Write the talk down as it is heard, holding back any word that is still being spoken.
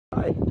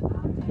Hi.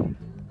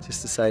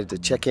 Just decided to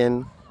check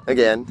in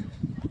again.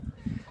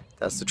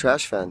 That's the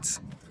trash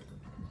fence.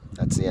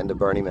 That's the end of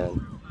Burning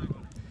Man.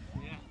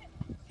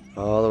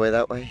 All the way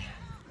that way.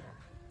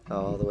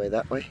 All the way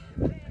that way.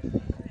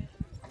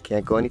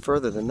 Can't go any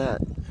further than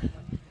that.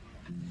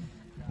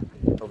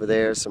 Over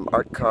there, some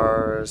art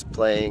cars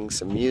playing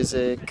some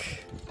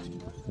music.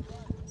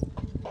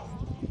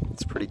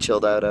 It's pretty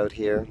chilled out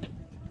here.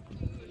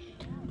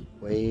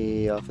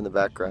 Way off in the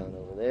background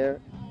over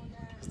there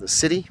is the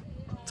city.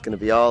 It's going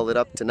to be all lit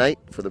up tonight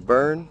for the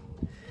burn.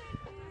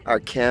 Our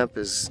camp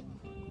is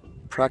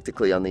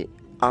practically on the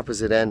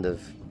opposite end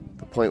of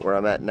the point where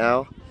I'm at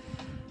now.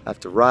 I have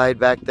to ride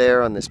back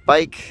there on this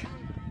bike,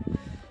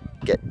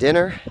 get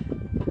dinner,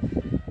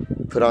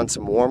 put on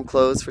some warm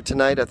clothes for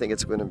tonight. I think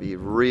it's going to be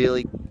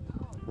really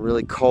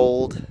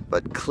cold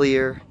but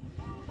clear.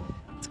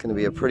 It's going to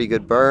be a pretty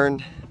good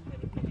burn.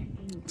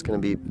 It's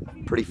going to be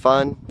pretty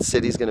fun. The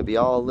city's going to be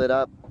all lit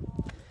up.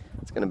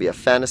 It's going to be a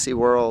fantasy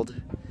world.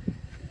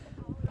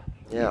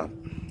 Yeah,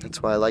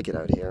 that's why I like it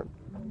out here.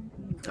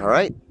 All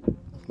right,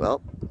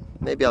 well,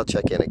 maybe I'll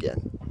check in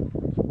again.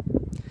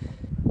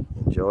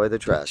 Enjoy the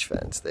trash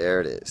fence. There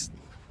it is.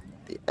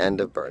 The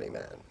end of Burning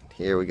Man.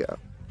 Here we go.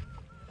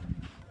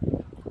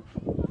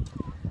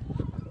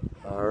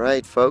 All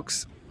right,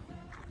 folks.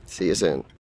 See you soon.